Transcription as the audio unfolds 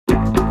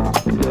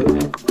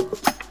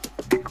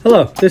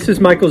Hello, this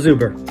is Michael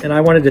Zuber, and I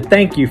wanted to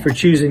thank you for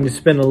choosing to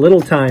spend a little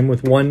time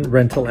with one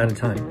rental at a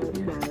time.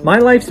 My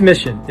life's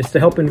mission is to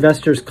help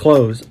investors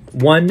close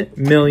 1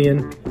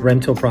 million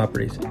rental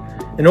properties.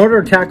 In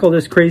order to tackle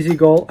this crazy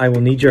goal, I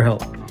will need your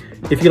help.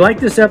 If you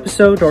like this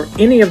episode or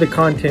any of the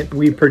content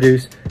we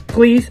produce,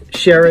 please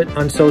share it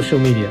on social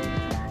media.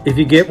 If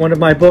you get one of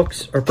my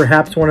books or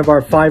perhaps one of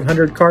our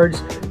 500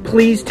 cards,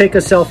 please take a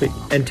selfie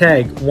and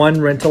tag one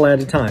rental at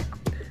a time.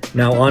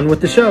 Now on with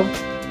the show.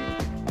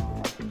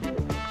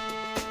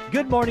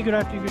 Good morning, good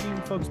afternoon, good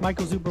evening, folks.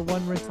 Michael Zuber,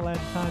 one rental at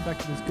a time. Back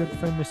to this good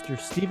friend, Mr.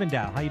 Stephen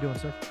Dow. How you doing,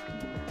 sir?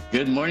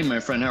 Good morning, my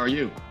friend. How are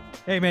you?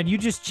 Hey, man, you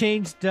just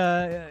changed,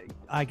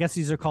 I guess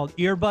these are called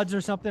earbuds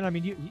or something. I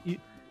mean,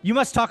 you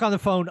must talk on the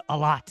phone a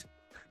lot.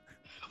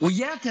 Well,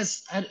 yeah,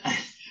 because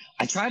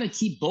I try to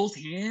keep both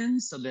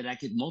hands so that I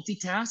could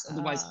multitask,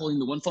 otherwise holding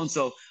the one phone.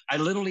 So I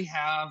literally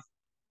have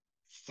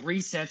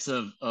 3 sets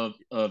of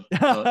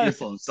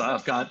earphones. So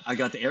I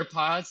got the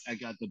AirPods, I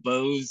got the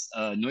Bose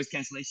noise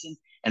cancellation,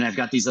 and I've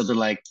got these other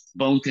like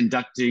bone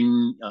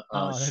conducting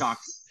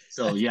shocks.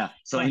 So yeah,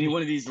 so any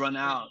one of these run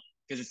out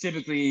because it's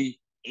typically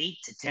 8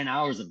 to 10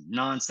 hours of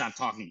nonstop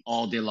talking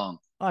all day long.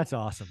 Oh, that's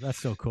awesome. That's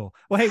so cool.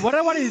 Well, hey, what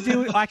I wanted to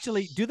do,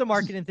 actually do the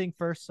marketing thing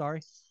first.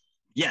 Sorry.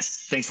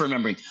 Yes, thanks for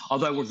remembering.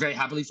 Although I work very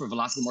happily for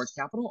Velocity Mortgage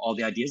Capital, all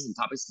the ideas and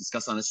topics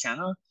discussed on this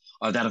channel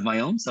are that of my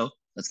own. So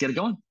let's get it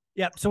going.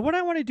 Yeah. So what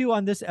I want to do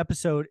on this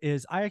episode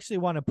is I actually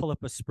want to pull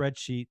up a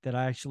spreadsheet that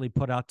I actually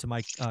put out to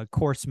my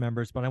course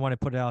members, but I want to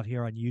put it out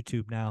here on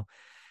YouTube now.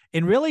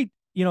 And really,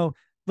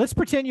 let's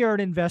pretend you're an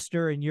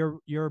investor and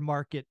your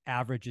market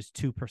average is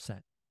 2%.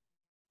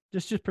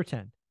 Just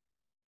pretend.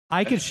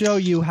 I can show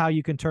you how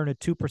you can turn a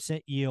 2%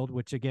 yield,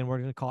 which again, we're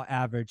going to call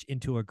average,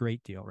 into a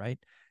great deal, right?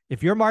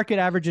 If your market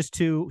average is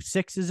 2,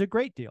 6 is a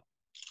great deal.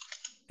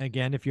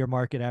 Again, if your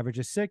market average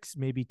is 6,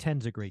 maybe 10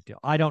 is a great deal.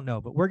 I don't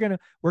know, but we're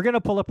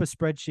gonna pull up a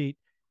spreadsheet.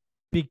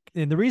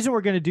 And the reason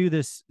we're going to do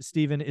this,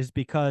 Stephen, is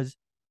because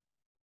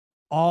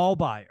all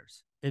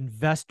buyers,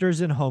 investors,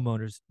 and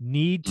homeowners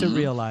need to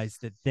realize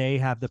that they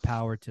have the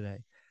power today.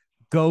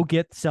 Go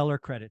get seller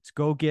credits.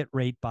 Go get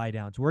rate buy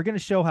downs. We're going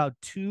to show how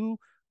 2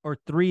 or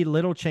 3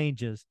 little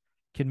changes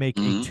can make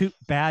a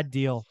bad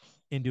deal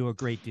into a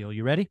great deal.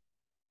 You ready?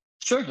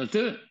 Sure, let's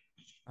do it.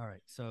 All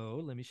right,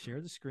 so let me share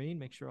the screen,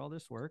 make sure all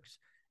this works.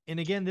 And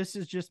again, this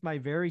is just my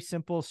very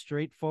simple,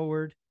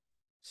 straightforward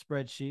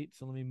spreadsheet.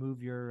 So let me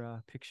move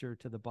your picture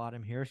to the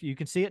bottom here. So you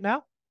can see it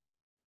now?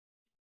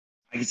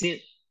 I can see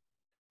it.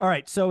 All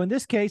right, so in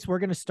this case, we're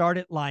going to start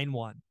at line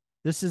 1.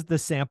 This is the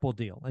sample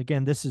deal.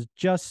 Again, this is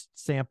just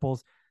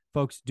samples.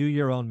 Folks, do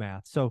your own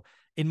math. So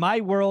in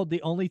my world,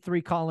 the only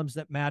 3 columns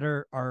that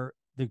matter are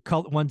the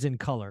ones in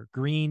color: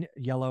 green,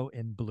 yellow,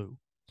 and blue.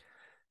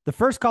 The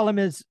first column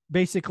is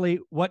basically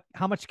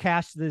how much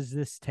cash does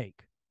this take,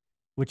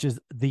 which is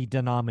the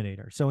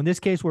denominator. So in this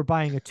case, we're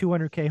buying a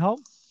 $200K home.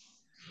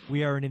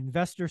 We are an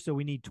investor, so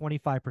we need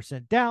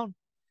 25% down.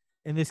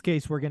 In this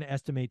case, we're going to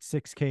estimate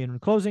 $6K in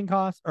closing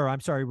costs,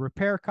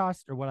 repair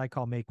costs, or what I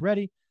call make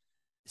ready.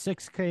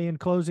 $6K in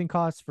closing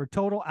costs for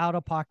total out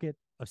of pocket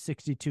of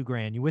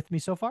 $62,000. You with me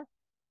so far?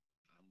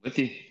 I'm with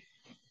you.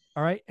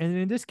 All right. And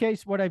in this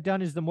case, what I've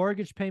done is the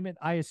mortgage payment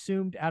I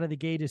assumed out of the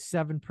gate is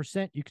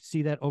 7%. You can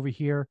see that over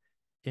here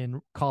in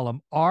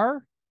column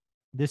R.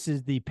 This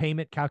is the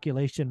payment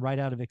calculation right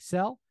out of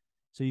Excel.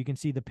 So you can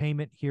see the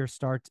payment here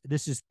starts.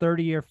 This is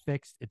 30-year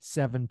fixed. It's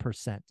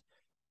 7%.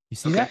 You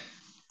see that?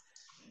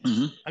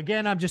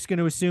 Again, I'm just going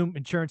to assume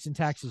insurance and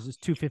taxes is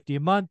 $250 a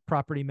month.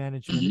 Property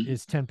management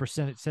is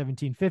 10% at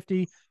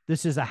 $1,750.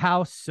 This is a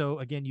house. So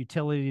again,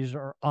 utilities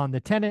are on the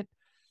tenant.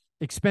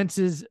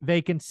 Expenses,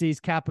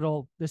 vacancies,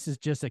 capital. This is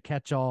just a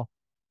catch-all,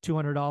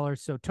 $200.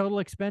 So total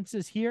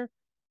expenses here,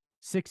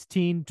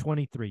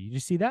 $1,623. You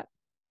see that?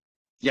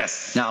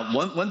 Yes. Now,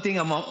 one thing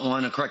I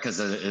want to correct,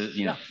 because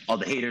all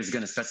the haters are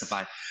going to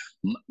specify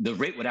the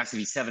rate would actually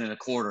be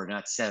 7.25,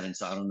 not 7.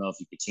 So I don't know if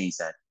you could change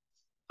that.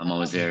 I'm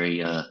always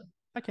very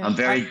I'm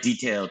very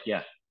detailed.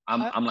 Yeah.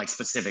 I'm like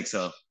specific.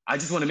 So I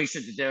just want to make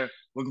sure that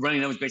we're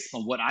running numbers based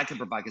upon what I can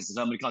provide, because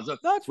somebody calls up,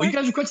 well, you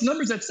guys are crunching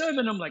numbers at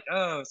 7. I'm like,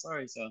 oh,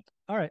 sorry. So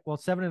all right. Well,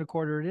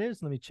 7.25 it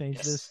is. Let me change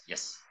this.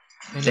 Yes.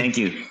 And thank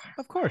you.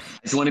 Of course. I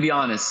just want to be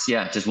honest.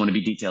 Yeah. Just want to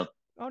be detailed.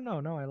 Oh,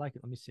 no, I like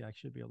it. Let me see. I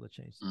should be able to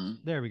change this.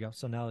 There we go.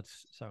 So now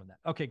it's showing that.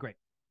 Okay, great.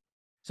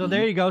 So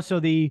there you go. So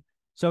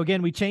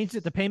again, we changed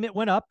it. The payment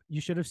went up.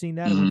 You should have seen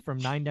that. It went from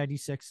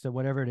 $996 to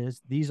whatever it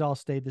is. These all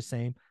stayed the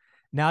same.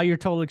 Now your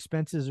total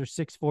expenses are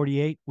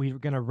 $648. We're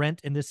going to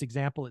rent in this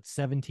example at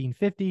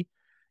 $1,750.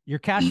 Your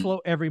cash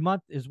flow every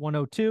month is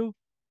 $102.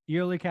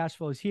 Yearly cash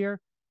flow is here.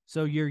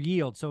 So your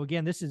yield. So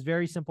again, this is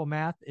very simple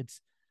math.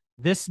 It's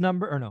this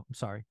number,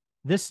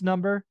 this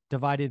number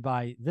divided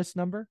by this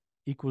number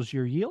equals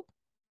your yield.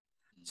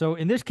 So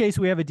in this case,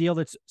 we have a deal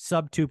that's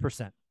sub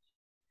 2%.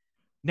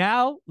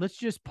 Now let's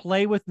just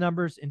play with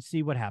numbers and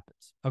see what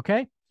happens.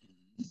 Okay.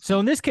 So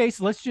in this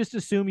case, let's just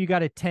assume you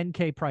got a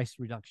 $10K price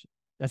reduction.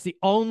 That's the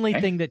only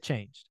thing that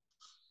changed.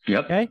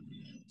 Yep. Okay.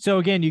 So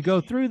again, you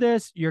go through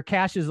this, your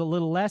cash is a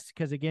little less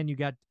because again, you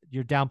got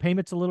your down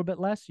payment's a little bit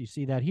less. You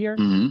see that here,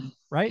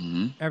 right?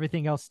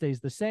 Everything else stays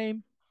the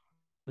same.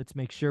 Let's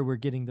make sure we're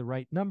getting the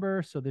right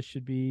number. So this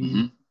should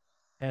be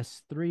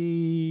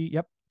S3.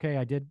 Yep. Okay.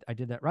 I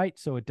did that right.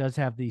 So it does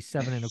have the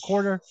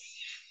 7.25.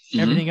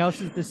 Everything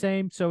else is the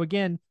same. So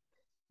again,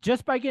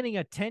 just by getting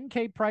a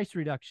 10K price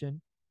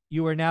reduction,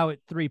 you are now at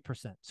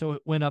 3%. So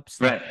it went up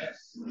slightly.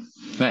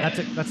 Right.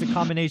 That's a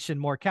combination,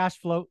 more cash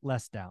flow,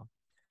 less down.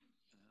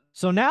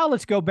 So now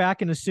let's go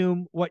back and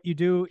assume what you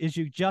do is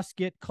you just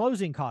get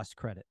closing cost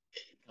credit.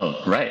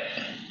 Oh, right.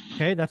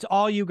 Okay. That's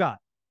all you got,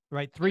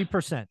 right?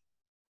 3%.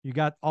 You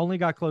only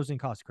got closing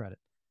cost credit.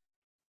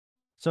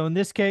 So in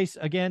this case,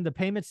 again, the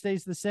payment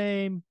stays the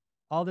same.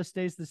 All this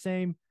stays the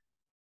same.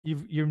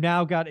 You've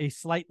now got a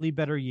slightly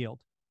better yield.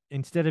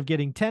 Instead of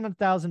getting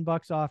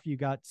 $10,000 off, you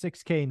got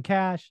 $6K in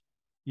cash.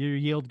 Your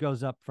yield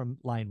goes up from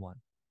line one.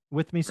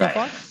 With me so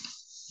far?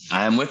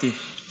 I am with you.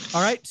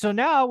 All right. So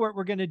now what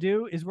we're going to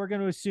do is we're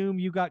going to assume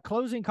you got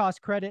closing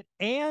cost credit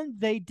and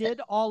they did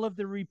all of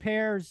the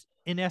repairs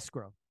in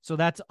escrow. So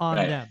that's on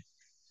them.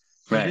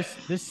 So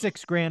this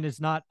 $6,000 is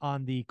not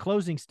on the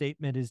closing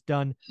statement, is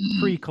done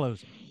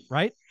pre-closing,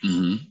 right?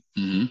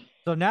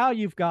 So now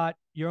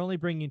you're only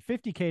bringing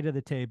 $50K to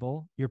the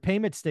table. Your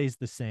payment stays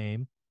the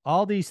same.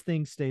 All these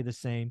things stay the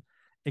same,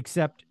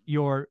 except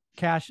your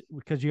cash,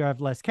 because you have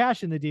less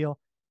cash in the deal,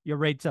 your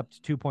rate's up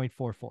to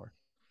 2.44.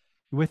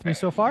 You with me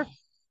so far?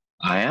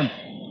 I am.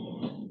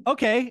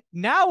 Okay.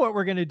 Now what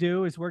we're going to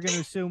do is we're going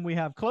to assume we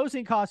have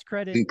closing cost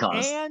credit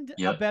and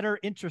a better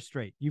interest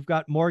rate. You've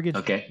got mortgage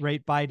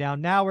rate buy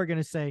down. Now we're going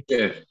to say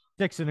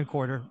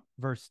 6.25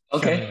 versus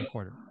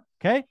 7.25.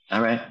 Okay.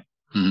 All right.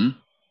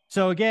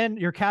 So again,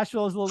 your cash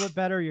flow is a little bit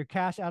better. Your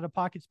cash out of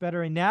pocket's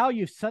better. And now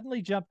you've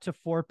suddenly jumped to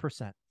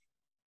 4%.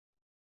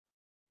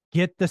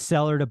 Get the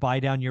seller to buy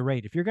down your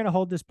rate. If you're going to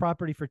hold this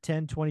property for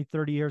 10, 20,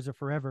 30 years or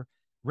forever,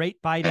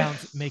 rate buy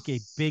downs make a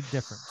big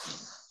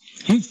difference.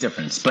 Huge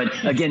difference. But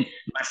again,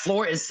 my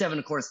floor is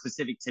 7.25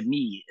 specific to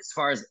me. As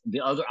far as the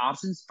other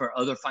options for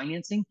other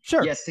financing,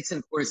 yes,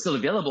 6.25 is still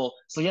available.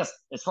 So yes,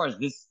 as far as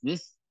this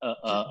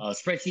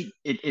spreadsheet,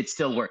 it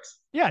still works.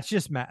 Yeah, it's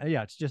just math.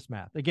 Yeah, it's just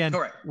math. Again,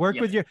 work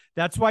with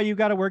that's why you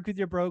got to work with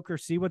your broker,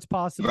 see what's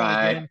possible.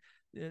 Again,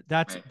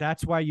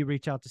 that's why you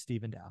reach out to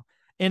Stephen Dow.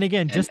 And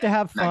again, just to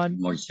have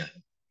fun.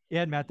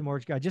 Matt, the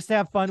mortgage guy. Just to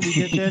have fun, we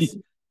did this.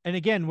 And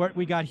again, what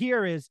we got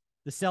here is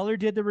the seller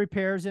did the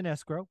repairs in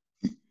escrow.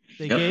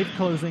 They gave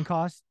closing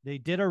costs. They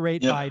did a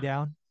rate buy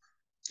down.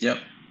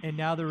 And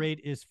now the rate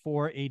is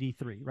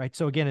 483, right?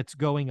 So again, it's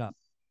going up.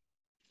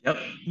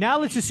 Now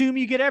let's assume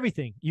you get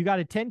everything. You got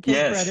a 10K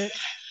credit.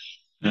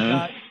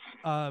 You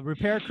got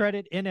repair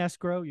credit in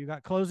escrow. You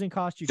got closing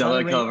costs. You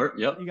got rate,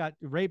 you got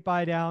rate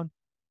buy down.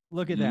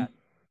 Look at that.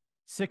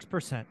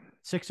 6%,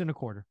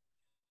 6.25.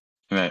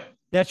 Right.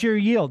 That's your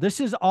yield. This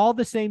is all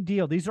the same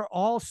deal. These are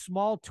all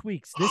small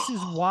tweaks. This is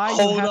why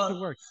you have to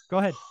work. Go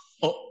ahead.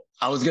 Oh,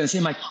 I was going to say,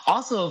 Mike,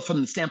 also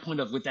from the standpoint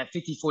of with that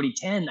 50, 40,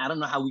 10, I don't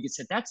know how we could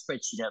set that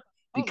spreadsheet up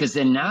because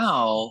then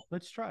now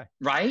let's try.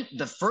 Right.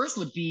 The first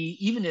would be,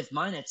 even if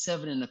mine at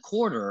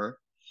 7.25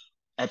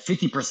 at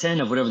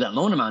 50% of whatever that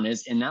loan amount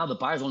is. And now the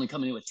buyer's only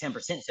coming in with 10%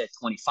 instead of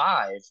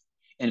 25.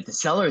 And if the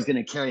seller is going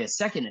to carry a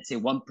second at say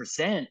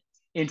 1%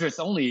 interest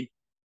only,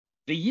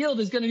 the yield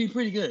is going to be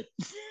pretty good.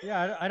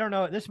 Yeah, I don't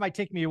know. This might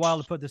take me a while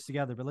to put this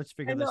together, but let's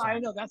figure this out. I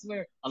know. That's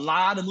where a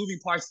lot of moving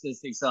parts to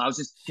this thing. So I was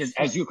just, because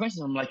as you were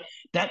questioning, I'm like,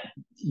 that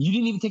you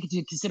didn't even take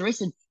into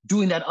consideration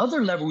doing that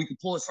other lever we could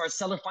pull as far as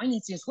seller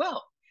financing as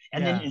well.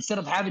 And then instead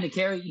of having to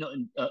carry,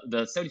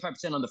 the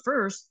 75% on the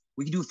first,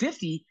 we could do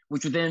 50,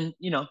 which would then,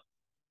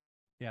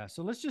 Yeah.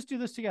 So let's just do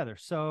this together.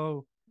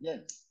 So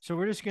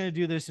we're just going to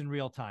do this in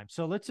real time.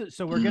 So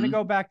we're going to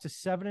go back to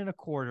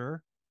 7.25.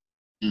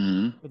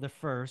 For the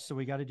first, so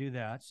we got to do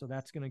that. So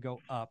that's going to go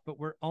up, but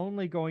we're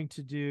only going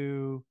to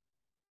do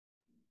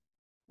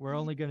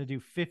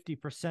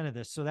 50% of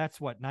this. So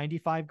that's what,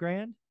 95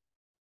 grand?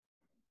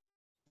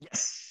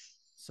 Yes.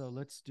 So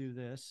let's do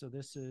this. So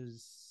this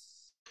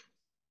is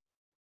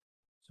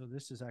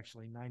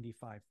actually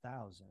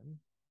 95,000.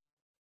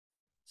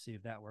 See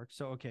if that works.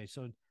 So, okay.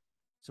 So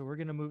we're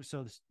going to move.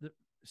 So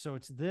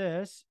it's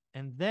this,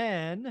 and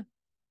then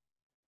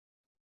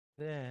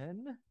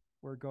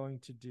we're going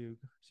to do,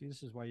 see,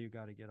 this is why you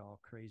got to get all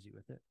crazy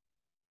with it.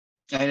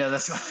 I know,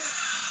 that's why.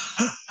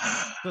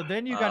 So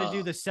then you got to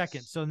do the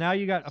second. So now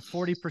you got a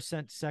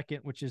 40% second,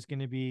 which is going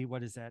to be,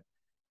 what is that?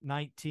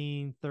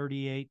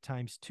 1938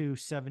 times 2,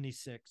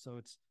 76. So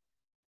it's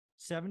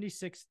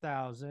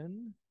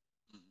 76,000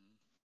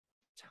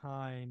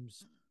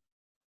 times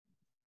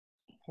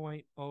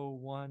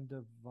 0.01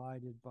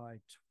 divided by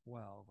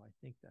 12. I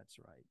think that's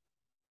right.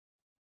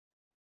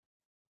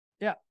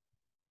 Yeah.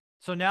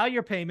 So now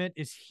your payment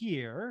is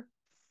here.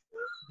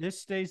 This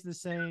stays the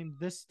same.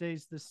 This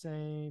stays the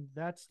same.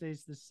 That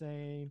stays the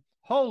same.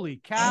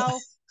 Holy cow.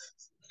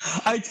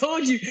 I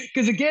told you,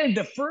 because again,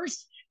 the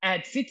first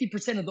at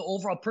 50% of the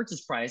overall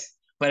purchase price,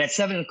 but at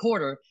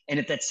 7.25, and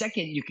at that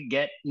second, you could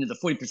get, the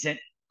 40%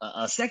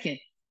 a second.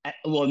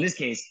 Well, in this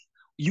case,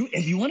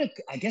 if you want to,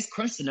 I guess,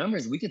 crunch the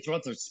numbers, we could throw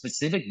out the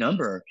specific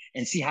number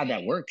and see how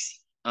that works.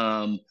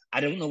 I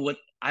don't know what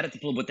I'd have to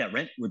pull up what that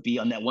rent would be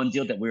on that one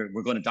deal that we're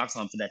going to docs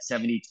on for that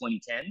 70,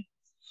 20, 10.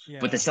 Yeah.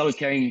 But the seller's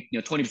carrying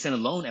 20% of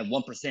loan at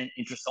 1%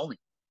 interest only.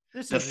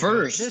 This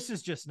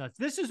is just nuts.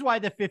 This is why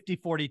the 50,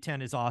 40,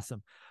 10 is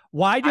awesome.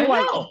 Why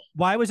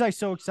was I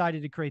so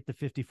excited to create the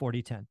 50,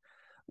 40, 10?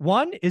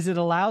 One is it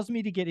allows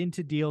me to get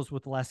into deals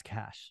with less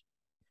cash.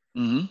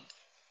 Mm-hmm.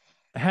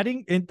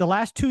 Heading in the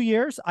last 2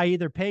 years, I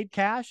either paid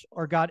cash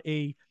or got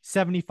a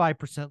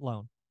 75%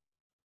 loan.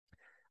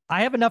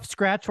 I have enough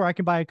scratch where I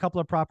can buy a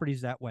couple of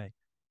properties that way.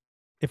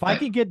 If I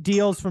can get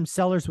deals from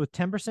sellers with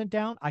 10%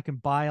 down, I can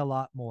buy a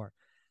lot more.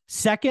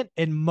 Second,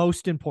 and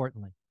most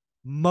importantly,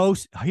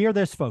 hear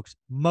this, folks,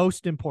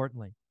 most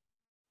importantly,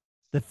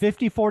 the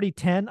 50, 40,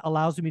 10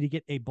 allows me to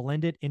get a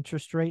blended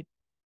interest rate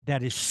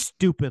that is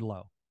stupid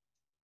low.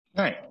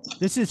 All right.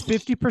 This is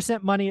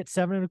 50% money at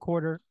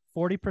 7.25%,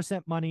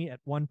 40% money at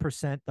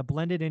 1%. The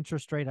blended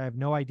interest rate, I have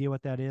no idea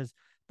what that is,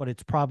 but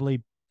it's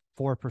probably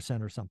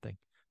 4% or something.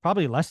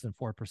 Probably less than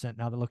 4%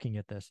 now that looking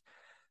at this.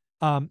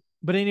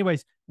 But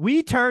anyways,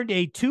 we turned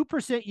a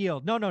 2%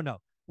 yield. No.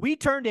 We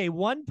turned a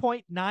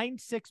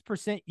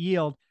 1.96%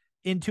 yield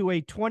into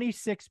a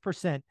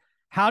 26%.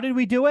 How did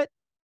we do it?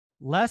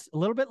 A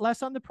little bit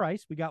less on the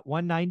price. We got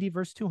 190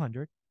 versus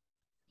 200.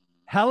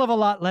 Hell of a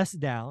lot less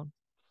down.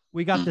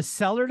 We got the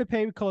seller to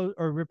pay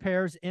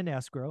repairs in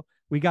escrow.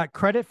 We got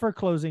credit for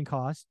closing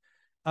costs.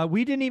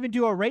 We didn't even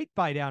do a rate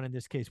buy down in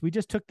this case. We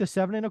just took the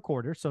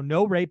 7.25%, so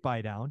no rate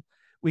buy down.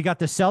 We got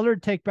the seller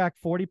to take back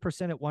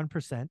 40% at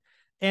 1%,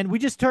 and we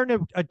just turned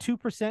a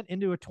 2%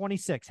 into a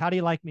 26%. How do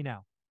you like me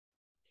now?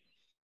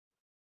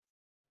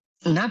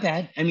 Not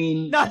bad. I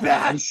mean, not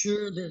bad. I'm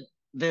sure that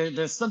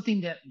there's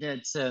something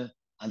that's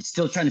I'm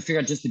still trying to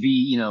figure out just to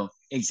be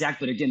exact.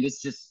 But again, this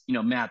is just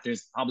math.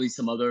 There's probably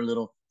some other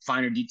little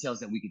finer details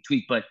that we could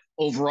tweak. But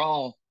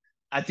overall,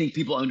 I think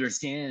people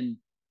understand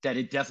that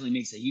it definitely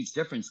makes a huge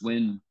difference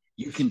when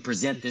you can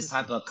present this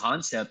type of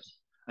concept.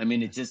 I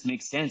mean, it just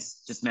makes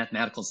sense, just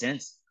mathematical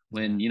sense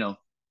when,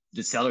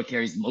 the seller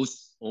carries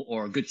most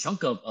or a good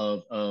chunk of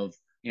the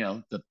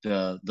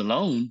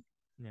loan,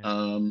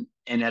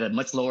 and at a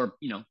much lower,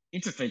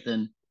 interest rate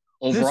than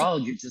overall.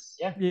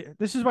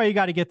 This is why you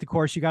got to get the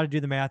course. You got to do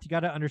the math. You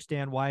got to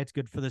understand why it's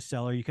good for the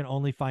seller. You can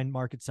only find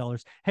market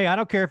sellers. Hey, I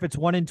don't care if it's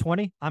 1 in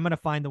 20. I'm going to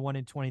find the 1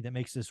 in 20 that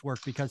makes this work,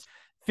 because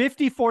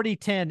 50, 40,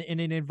 10 in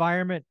an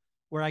environment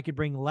where I could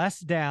bring less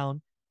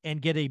down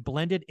and get a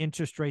blended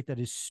interest rate that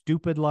is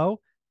stupid low,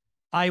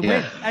 I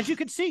win. As you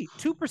can see,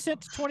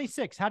 2% to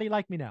 26. How do you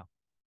like me now?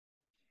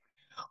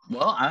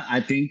 Well,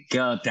 I think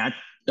that,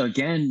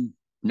 again,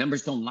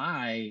 numbers don't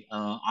lie.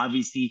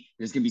 Obviously,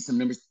 there's going to be some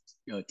numbers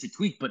to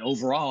tweak, but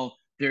overall,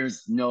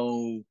 there's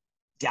no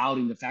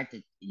doubting the fact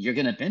that you're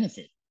going to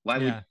benefit. Why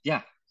would,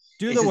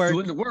 do the work.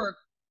 Doing the work.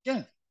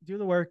 Yeah. Do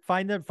the work,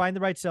 find the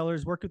right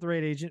sellers, work with the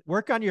right agent,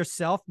 work on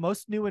yourself.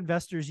 Most new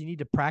investors, you need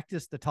to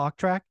practice the talk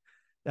track.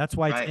 That's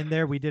why it's in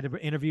there. We did an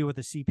interview with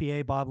a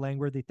CPA, Bob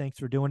Langworthy. Thanks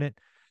for doing it.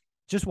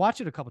 Just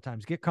watch it a couple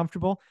times, get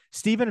comfortable.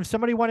 Steven, if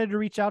somebody wanted to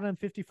reach out on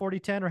 50, 40,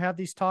 10 or have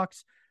these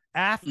talks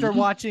after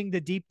watching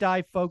the deep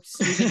dive, folks,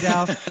 Steven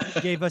Dow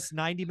gave us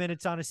 90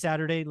 minutes on a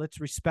Saturday.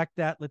 Let's respect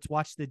that. Let's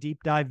watch the deep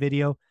dive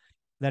video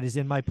that is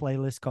in my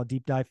playlist called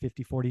Deep Dive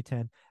 50, 40,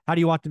 10. How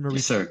do you want them to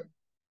reach out?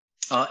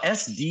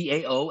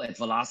 SDAO at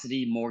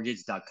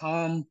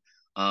velocitymortgage.com.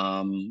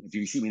 If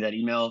you shoot me that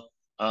email,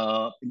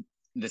 the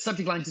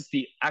subject line just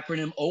the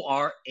acronym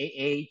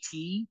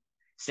ORAAT,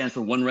 stands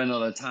for one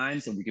rental at a time,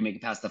 so we can make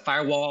it past the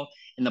firewall.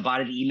 In the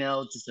body of the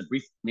email, just a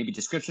brief maybe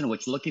description of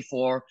what you're looking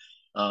for.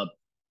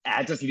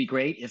 Address would be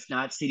great. If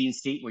not, city and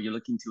state where you're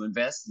looking to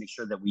invest, make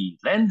sure that we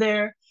lend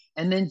there.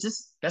 And then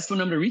just best phone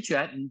number to reach you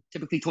at, and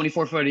typically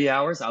 24, 40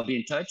 hours, I'll be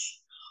in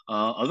touch.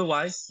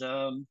 Otherwise,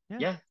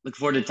 look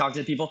forward to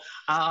talking to people.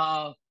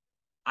 I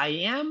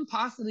am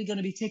possibly going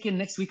to be taking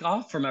next week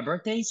off for my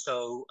birthday,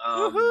 so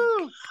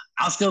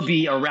I'll still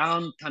be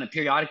around kind of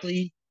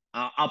periodically.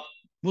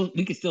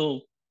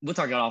 We'll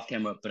talk it off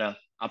camera, but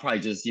I'll probably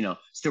just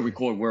still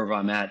record wherever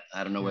I'm at.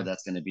 I don't know where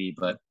that's going to be,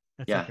 but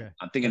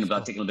I'm thinking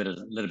about taking a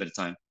little bit of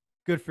time.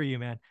 Good for you,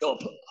 man. So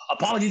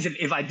apologies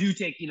if I do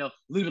take a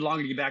little bit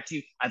longer to get back to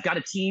you. I've got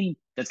a team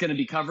that's going to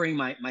be covering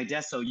my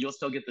desk, so you'll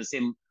still get the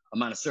same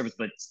amount of service,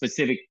 but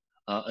specific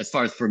as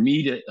far as for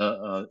me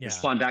to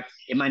respond back,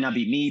 it might not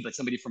be me, but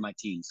somebody from my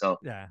team. So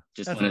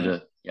just wanted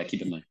to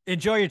keep in mind.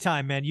 Enjoy your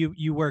time, man.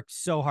 You work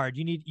so hard.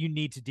 You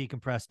need to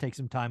decompress, take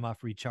some time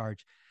off,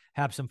 recharge,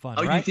 have some fun.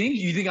 Oh, right?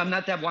 You think I'm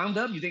not that wound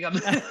up? You think I'm?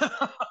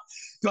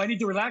 Do I need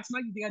to relax,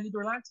 Mike? You think I need to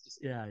relax?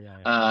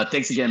 Yeah.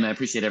 Thanks again, man. I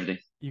appreciate everything.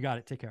 You got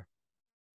it. Take care.